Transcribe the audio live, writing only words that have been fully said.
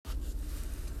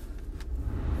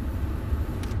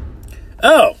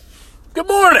Oh, good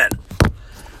morning.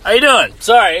 How you doing?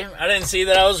 Sorry, I didn't see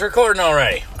that I was recording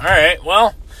already. All right,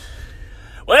 well,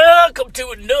 welcome to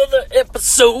another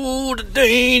episode of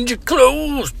Danger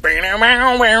Close.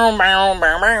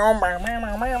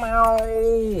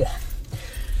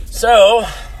 So,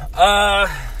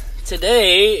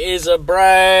 today is a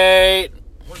bright,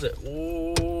 what is it?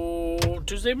 Ooh,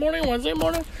 Tuesday morning, Wednesday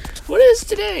morning? What is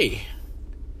today?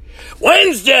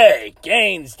 Wednesday!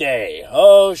 Gaines Day.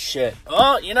 Oh, shit.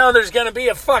 Oh, you know, there's going to be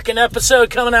a fucking episode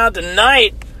coming out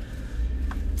tonight.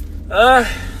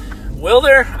 Will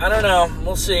there? I don't know.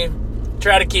 We'll see.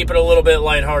 Try to keep it a little bit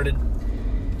lighthearted.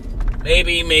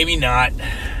 Maybe, maybe not.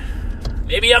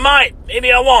 Maybe I might.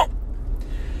 Maybe I won't.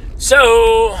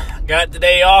 So, got the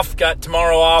day off, got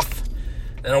tomorrow off,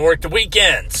 then I work the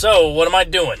weekend. So, what am I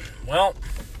doing? Well,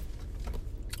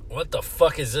 what the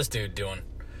fuck is this dude doing?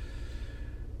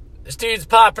 This dude's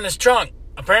popping his trunk,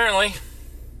 apparently.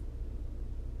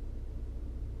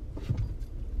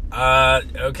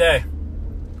 Okay.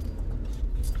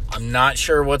 I'm not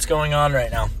sure what's going on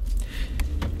right now.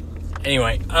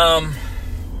 Anyway,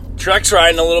 truck's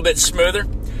riding a little bit smoother.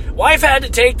 Wife had to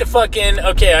take the fucking,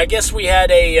 okay, I guess we had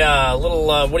a little,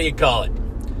 what do you call it?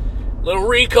 Little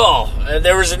recall.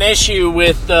 There was an issue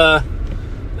with the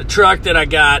truck that I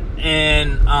got,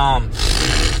 and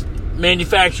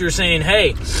manufacturer saying,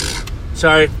 hey,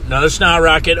 sorry, another snot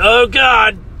rocket. Oh,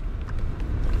 God.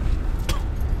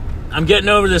 I'm getting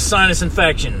over this sinus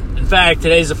infection. In fact,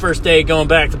 today's the first day going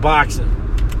back to boxing.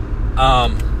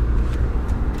 Because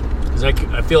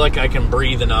I feel like I can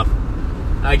breathe enough.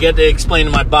 I get to explain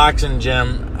to my boxing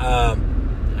gym.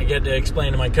 I get to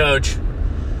explain to my coach.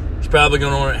 He's probably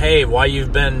going to wonder, hey, why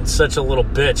you've been such a little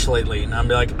bitch lately? And I'm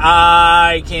be like,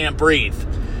 I can't breathe.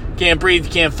 Can't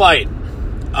breathe, can't fight.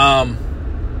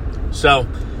 So,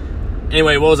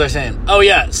 anyway, what was I saying? Oh,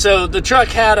 yeah, so the truck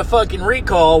had a fucking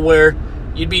recall where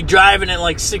you'd be driving at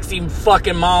like 60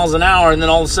 fucking miles an hour and then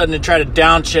all of a sudden it'd try to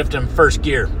downshift in first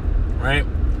gear, right?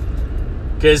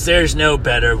 Because there's no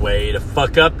better way to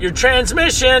fuck up your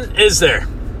transmission, is there?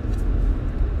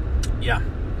 Yeah.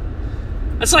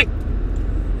 It's like,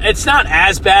 it's not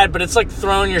as bad, but it's like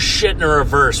throwing your shit in a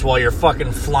reverse while you're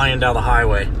fucking flying down the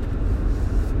highway.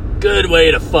 Good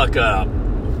way to fuck up.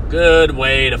 Good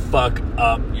way to fuck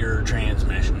up your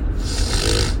transmission.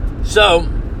 So,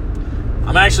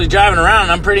 I'm actually driving around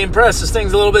and I'm pretty impressed. This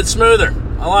thing's a little bit smoother.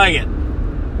 I like it.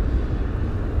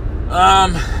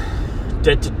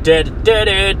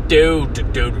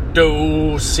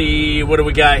 See, what do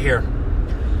we got here?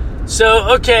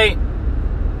 So, okay.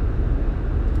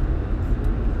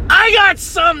 I got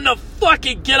something to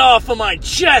fucking get off of my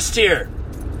chest here.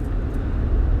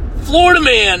 Florida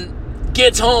man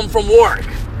gets home from work.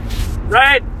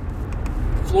 Right?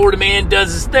 Florida man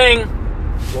does his thing.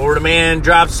 Florida man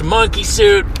drops the monkey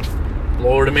suit.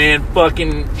 Florida man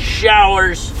fucking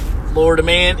showers. Florida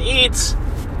man eats.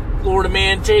 Florida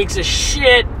man takes a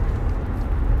shit.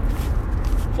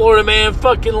 Florida man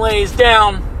fucking lays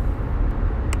down.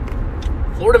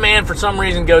 Florida man, for some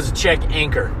reason, goes to check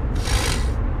Anchor.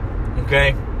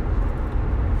 Okay?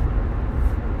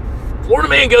 Florida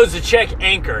man goes to check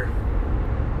Anchor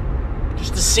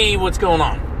just to see what's going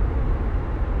on.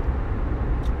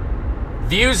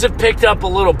 Views have picked up a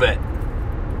little bit.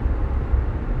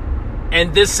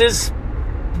 And this is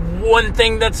one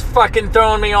thing that's fucking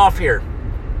throwing me off here.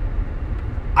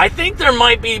 I think there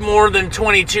might be more than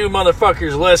 22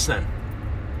 motherfuckers listening.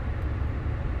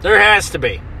 There has to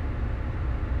be.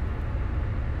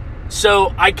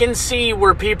 So I can see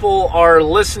where people are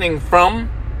listening from.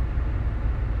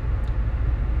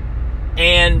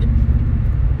 And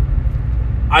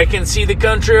I can see the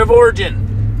country of origin.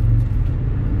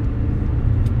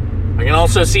 I can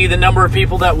also see the number of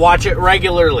people that watch it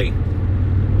regularly.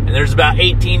 And there's about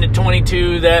 18 to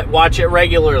 22 that watch it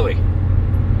regularly.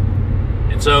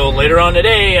 And so later on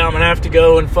today, I'm going to have to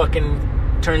go and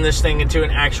fucking turn this thing into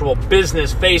an actual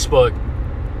business Facebook.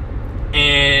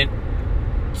 And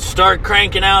start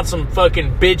cranking out some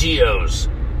fucking videos.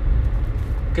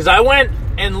 Because I went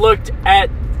and looked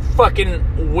at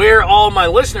fucking where all my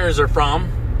listeners are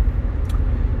from.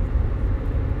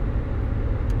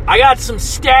 I got some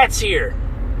stats here.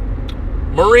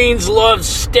 Marines love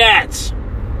stats,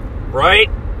 right?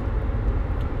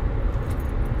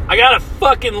 I got a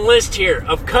fucking list here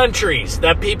of countries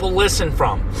that people listen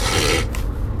from.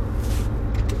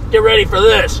 Get ready for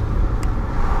this.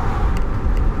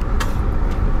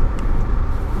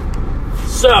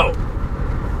 So,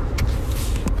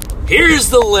 here's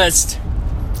the list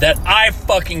that I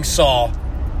fucking saw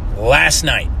last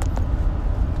night.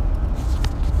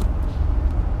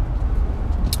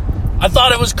 I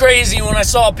thought it was crazy when I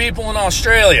saw people in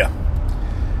Australia.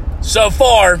 So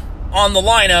far on the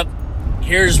lineup,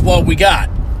 here's what we got.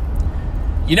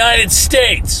 United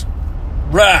States.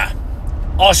 Rah.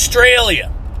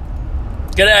 Australia.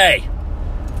 G'day.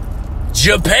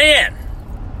 Japan.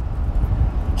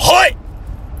 Hut.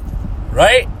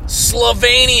 Right?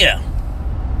 Slovenia.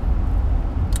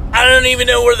 I don't even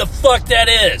know where the fuck that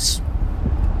is.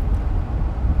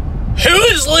 Who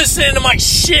is listening to my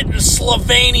shit in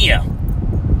Slovenia?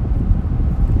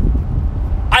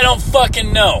 I don't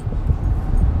fucking know.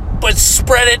 But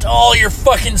spread it to all your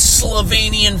fucking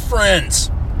Slovenian friends.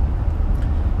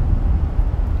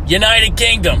 United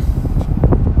Kingdom.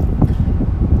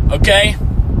 Okay?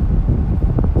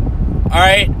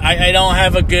 Alright, I don't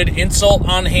have a good insult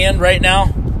on hand right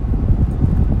now.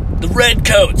 The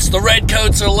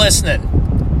Redcoats are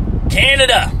listening.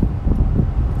 Canada.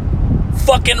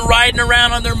 Fucking riding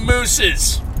around on their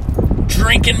mooses.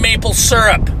 Drinking maple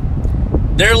syrup.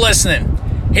 They're listening.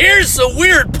 Here's the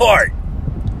weird part.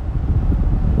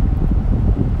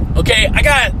 Okay, I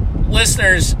got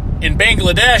listeners in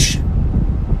Bangladesh.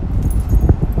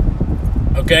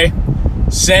 Okay?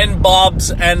 Send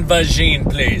Bobs and Vagine,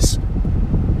 please.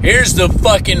 Here's the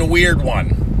fucking weird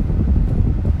one.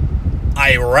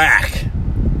 Iraq.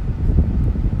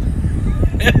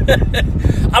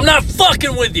 I'm not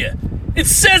fucking with you. It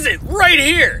says it right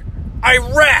here.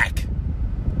 Iraq.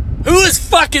 Who is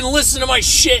fucking listening to my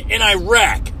shit in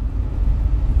Iraq?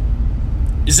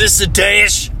 Is this the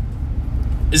Daesh?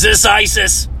 Is this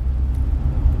ISIS?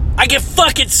 I can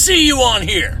fucking see you on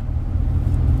here.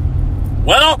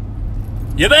 Well,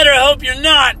 you better hope you're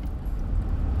not.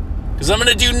 Because I'm going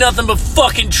to do nothing but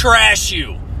fucking trash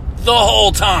you the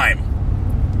whole time.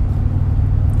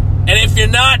 And if you're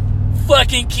not,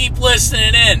 fucking keep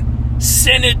listening in.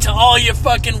 Send it to all your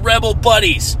fucking rebel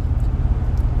buddies.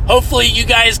 Hopefully you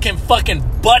guys can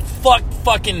fucking butt fuck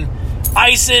fucking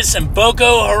ISIS and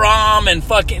Boko Haram and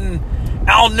fucking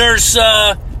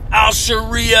Al-Nusra,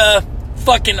 Al-Sharia,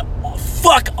 fucking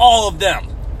fuck all of them.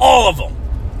 All of them.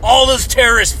 All those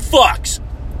terrorist fucks.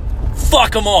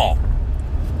 Fuck them all.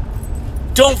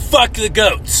 Don't fuck the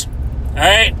goats.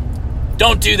 Alright?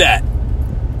 Don't do that.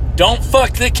 Don't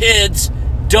fuck the kids.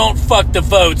 Don't fuck the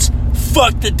votes.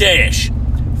 Fuck the Daesh.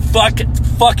 Fuck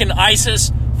fucking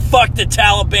ISIS. Fuck the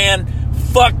Taliban.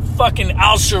 Fuck fucking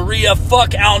Al-Sharia.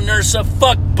 Fuck Al-Nusra.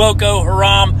 Fuck Boko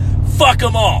Haram. Fuck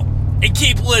them all. And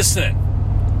keep listening.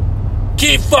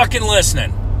 Keep fucking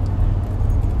listening.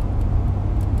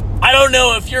 I don't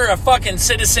know if you're a fucking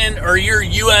citizen or you're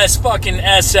U.S. fucking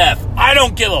SF. I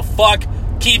don't give a fuck.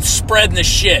 Keep spreading the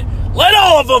shit. Let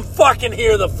all of them fucking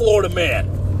hear the Florida man.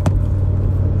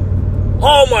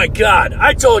 Oh my God.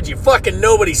 I told you, fucking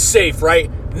nobody's safe, right?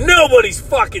 Nobody's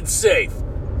fucking safe.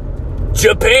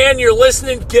 Japan, you're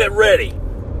listening? Get ready.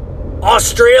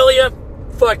 Australia,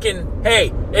 fucking,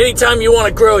 hey, anytime you want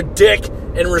to grow a dick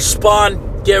and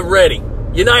respond, get ready.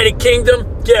 United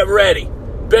Kingdom, get ready.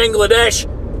 Bangladesh,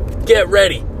 get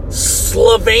ready.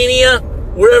 Slovenia,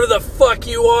 wherever the fuck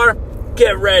you are,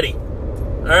 get ready.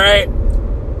 Alright?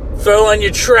 Throw on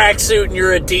your tracksuit and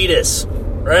your Adidas.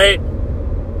 Right?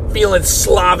 Feeling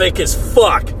Slavic as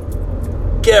fuck.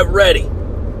 Get ready.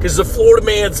 Because the Florida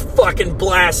man's fucking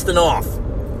blasting off.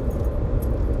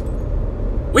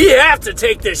 We have to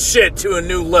take this shit to a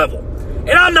new level.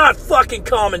 And I'm not fucking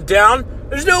calming down.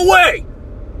 There's no way.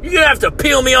 You're gonna have to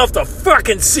peel me off the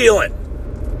fucking ceiling.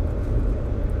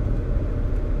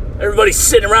 Everybody's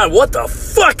sitting around. What the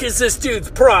fuck is this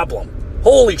dude's problem?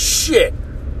 Holy shit.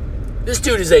 This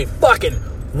dude is a fucking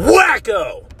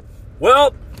wacko.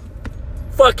 Well,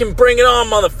 fucking bring it on,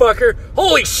 motherfucker.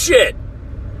 Holy shit.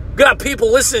 Got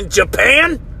people listening in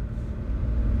Japan?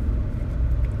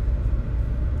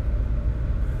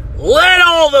 Let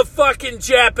all the fucking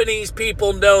Japanese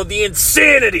people know the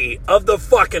insanity of the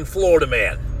fucking Florida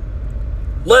man.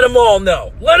 Let them all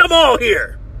know. Let them all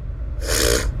hear.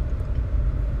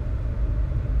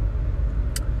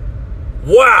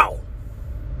 Wow.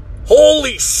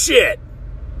 Holy shit.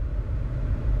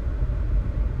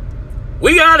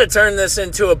 We gotta turn this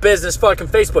into a business fucking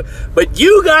Facebook. But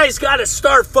you guys gotta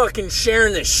start fucking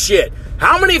sharing this shit.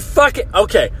 How many fucking...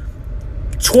 Okay.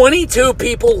 22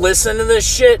 people listen to this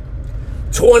shit.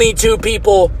 22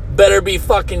 people better be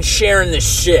fucking sharing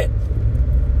this shit.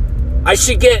 I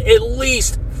should get at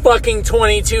least fucking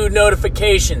 22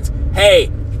 notifications. Hey,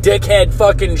 dickhead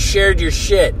fucking shared your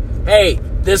shit. Hey,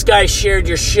 this guy shared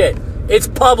your shit. It's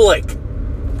public.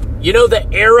 You know the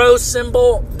arrow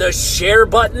symbol? The share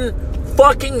button?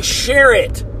 Fucking share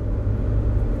it.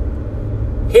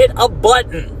 Hit a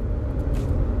button.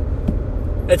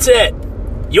 That's it.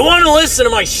 You want to listen to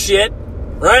my shit,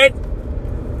 right?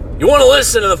 You want to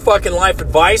listen to the fucking life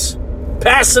advice?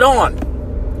 Pass it on.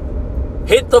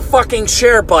 Hit the fucking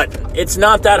share button. It's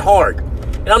not that hard.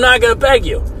 And I'm not going to beg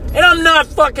you. And I'm not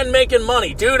fucking making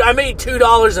money, dude. I made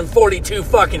 $2.42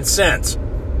 fucking cents.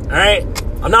 Alright?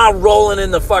 I'm not rolling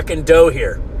in the fucking dough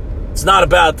here. It's not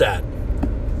about that.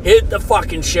 Hit the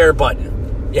fucking share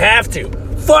button. You have to.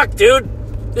 Fuck, dude.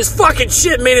 This fucking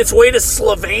shit made its way to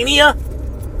Slovenia?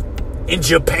 In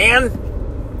Japan?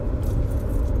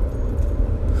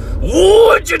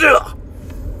 What'd you do?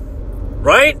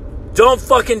 Right? Don't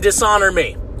fucking dishonor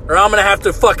me. Or I'm gonna have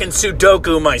to fucking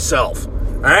Sudoku myself.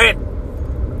 Alright?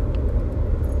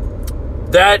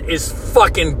 That is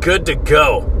fucking good to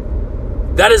go.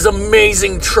 That is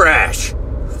amazing trash.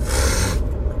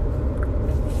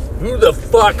 Who the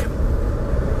fuck?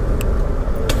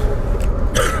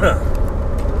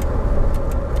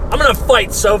 I'm gonna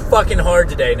fight so fucking hard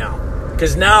today now.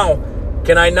 Because now,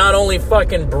 can I not only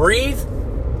fucking breathe,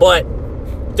 but,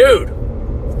 dude,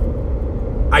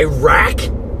 Iraq?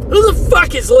 Who the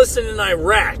fuck is listening in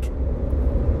Iraq?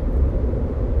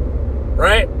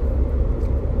 Right?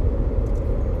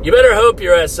 You better hope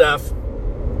you're SF.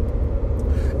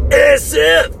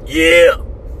 SF, yeah!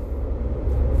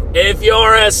 If you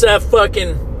are SF,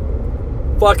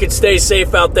 fucking stay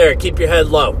safe out there. Keep your head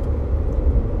low.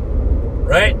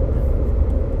 Right?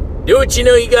 Do what you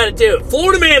know you gotta do.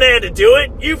 Florida Man had to do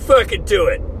it. You fucking do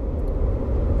it.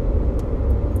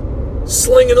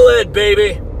 Slinging lead,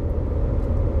 baby.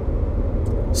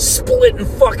 Splitting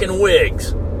fucking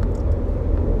wigs.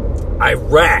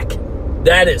 Iraq.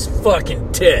 That is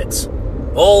fucking tits.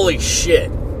 Holy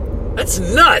shit. That's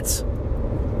nuts.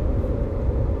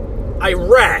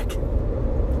 Iraq.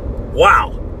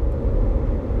 Wow.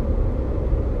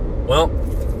 Well,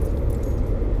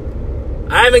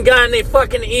 I haven't gotten any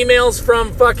fucking emails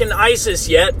from fucking ISIS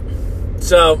yet,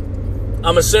 so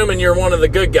I'm assuming you're one of the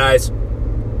good guys.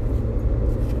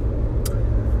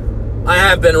 I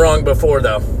have been wrong before,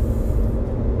 though.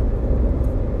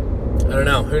 I don't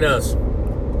know. Who knows?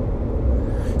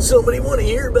 Somebody want to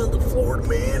hear about the Florida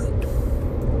Man?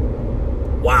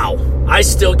 Wow. I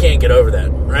still can't get over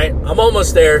that, right? I'm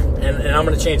almost there, and I'm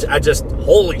going to change it.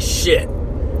 Holy shit.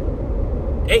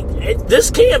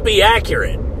 This can't be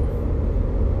accurate.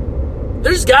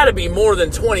 There's got to be more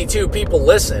than 22 people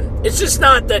listen. It's just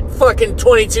not that fucking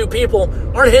 22 people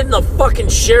aren't hitting the fucking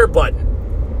share button.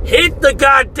 Hit the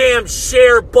goddamn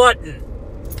share button.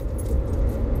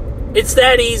 It's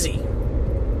that easy.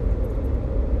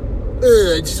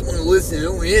 I just want to listen. I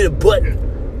don't want to hit a button.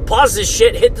 Pause this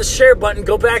shit, hit the share button,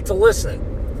 go back to listening.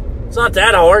 It's not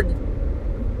that hard.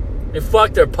 And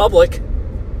fuck, they're public.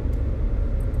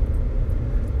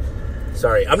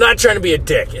 Sorry, I'm not trying to be a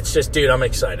dick. It's just, dude, I'm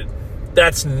excited.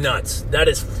 That's nuts. That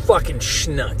is fucking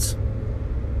schnuts.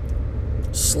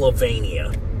 Slovenia.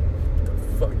 What the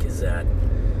fuck is that?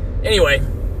 Anyway,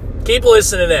 keep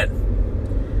listening in.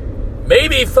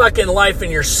 Maybe fucking life in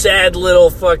your sad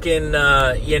little fucking,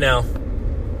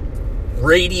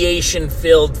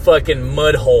 radiation-filled fucking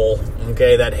mud hole,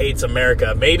 okay, that hates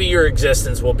America. Maybe your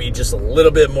existence will be just a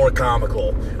little bit more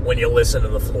comical when you listen to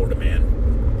the Florida Man.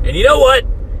 And you know what?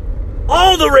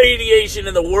 All the radiation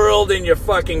in the world in your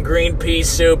fucking green pea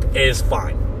soup is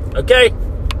fine. Okay?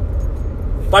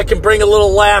 If I can bring a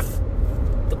little laugh,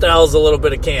 what the hell is a little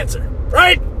bit of cancer?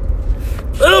 Right? A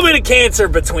little bit of cancer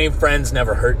between friends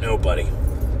never hurt nobody.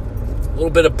 A little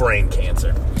bit of brain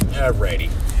cancer. Alrighty.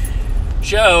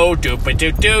 Show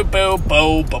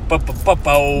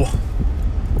doop-a-doop-doop-bo-bo-bo-bo-bo.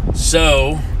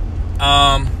 So,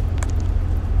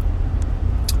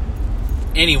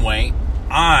 anyway,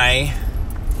 I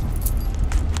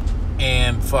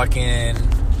am fucking...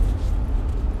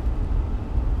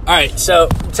 Alright, so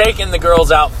taking the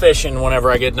girls out fishing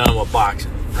whenever I get done with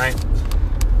boxing, right?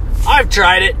 I've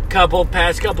tried it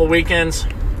past couple weekends.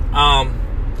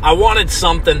 I wanted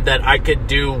something that I could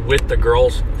do with the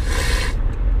girls.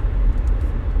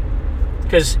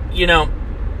 Because,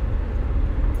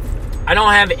 I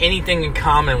don't have anything in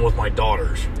common with my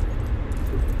daughters.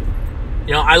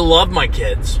 I love my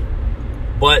kids,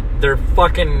 but they're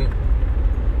fucking...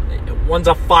 One's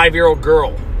a 5-year-old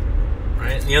girl,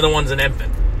 right? And the other one's an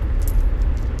infant.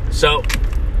 So,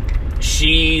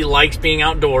 she likes being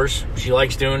outdoors. She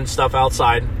likes doing stuff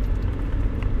outside.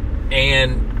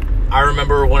 And I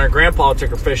remember when her grandpa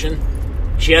took her fishing,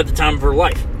 she had the time of her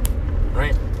life,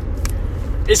 right?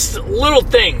 It's little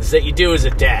things that you do as a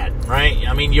dad, right?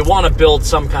 I mean, you want to build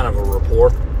some kind of a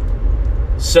rapport.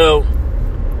 So,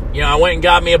 I went and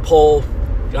got me a pole,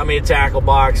 got me a tackle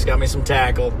box, got me some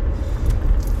tackle,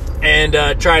 and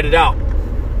tried it out.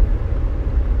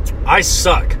 I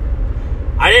suck.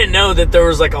 I didn't know that there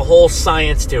was like a whole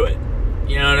science to it.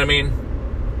 You know what I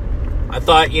mean? I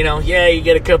thought, you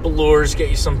get a couple lures, get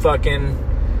you some bait,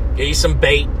 get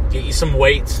you some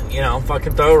weights,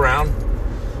 fucking throw around,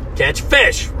 catch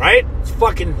fish, right? It's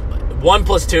fucking 1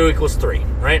 + 2 = 3,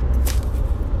 right?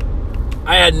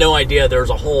 I had no idea there was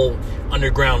a whole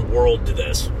underground world to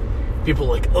this. People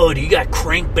are like, oh, do you got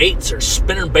crankbaits or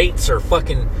spinner baits or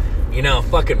fucking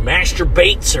master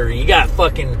baits, or you got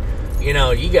fucking, you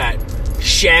got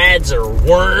shads or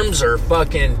worms or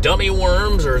fucking dummy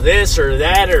worms or this or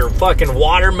that or fucking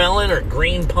watermelon or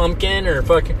green pumpkin or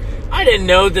fucking... I didn't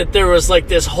know that there was like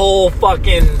this whole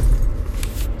fucking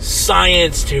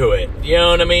science to it. You know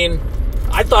what I mean?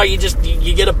 I thought you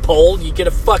get a pole, you get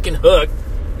a fucking hook,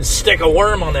 and stick a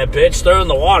worm on that bitch, throw it in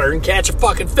the water, and catch a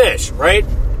fucking fish, right?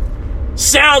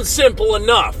 Sounds simple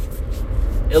enough.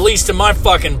 At least in my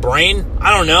fucking brain.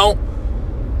 I don't know.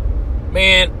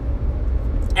 Man,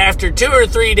 after 2 or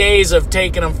 3 days of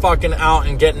taking them fucking out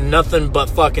and getting nothing but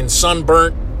fucking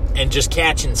sunburnt and just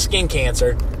catching skin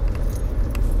cancer,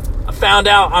 I found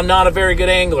out I'm not a very good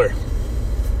angler.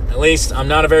 At least, I'm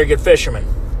not a very good fisherman.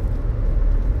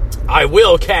 I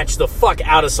will catch the fuck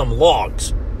out of some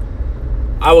logs.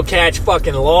 I will catch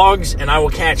fucking logs and I will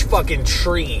catch fucking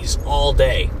trees all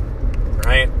day.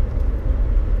 Right?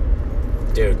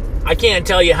 Dude, I can't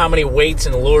tell you how many weights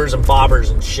and lures and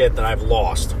bobbers and shit that I've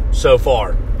lost so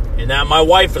far. And that my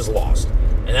wife has lost.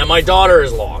 And that my daughter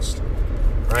has lost.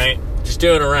 Right? Just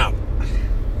doing around.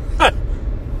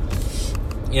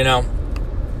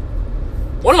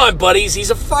 One of my buddies,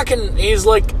 he's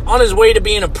like on his way to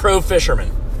being a pro fisherman.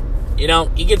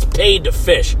 He gets paid to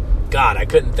fish. God, I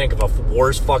couldn't think of a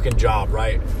worse fucking job,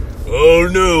 right? Oh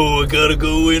no, I gotta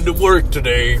go into work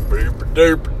today.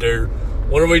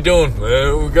 What are we doing?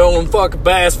 Well, we're going fucking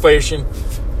bass fishing.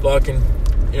 Fucking,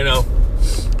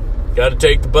 gotta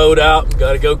take the boat out and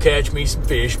gotta go catch me some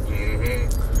fish.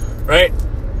 Mm-hmm. Right?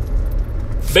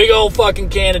 Big old fucking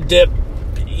can of dip,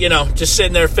 just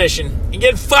sitting there fishing and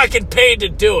getting fucking paid to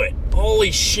do it.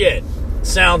 Holy shit.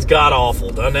 Sounds god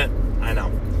awful, doesn't it? I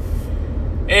know.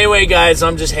 Anyway, guys,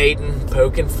 I'm just hating,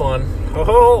 poking fun.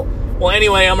 Oh, well,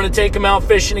 anyway, I'm going to take him out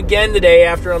fishing again today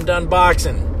after I'm done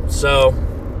boxing. So,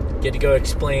 get to go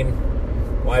explain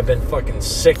why I've been fucking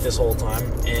sick this whole time.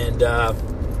 And,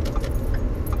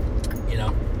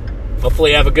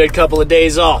 hopefully have a good couple of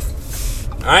days off.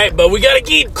 Alright, but we got to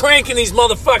keep cranking these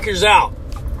motherfuckers out.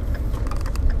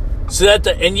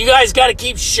 And you guys got to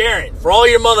keep sharing for all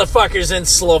your motherfuckers in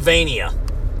Slovenia,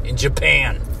 in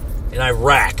Japan, in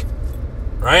Iraq.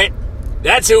 Right?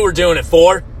 That's who we're doing it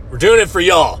for. We're doing it for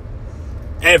y'all.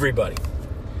 Everybody.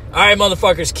 Alright,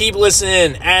 motherfuckers, keep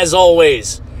listening. As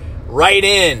always, write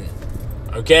in.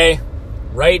 Okay?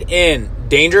 Write in.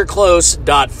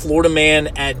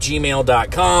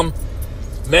 dangerclose.floridaman@gmail.com.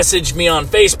 Message me on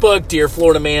Facebook, Dear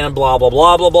Florida Man, blah, blah,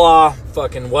 blah, blah, blah.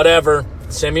 Fucking whatever.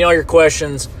 Send me all your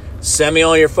questions. Send me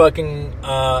all your fucking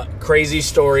crazy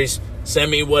stories.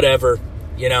 Send me whatever.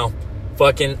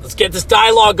 Fucking, let's get this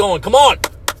dialogue going. Come on.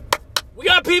 We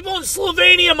got people in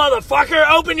Slovenia,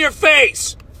 motherfucker. Open your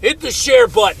face. Hit the share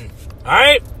button. All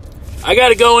right? I got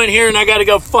to go in here and I got to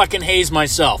go fucking haze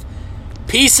myself.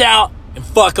 Peace out and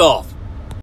fuck off.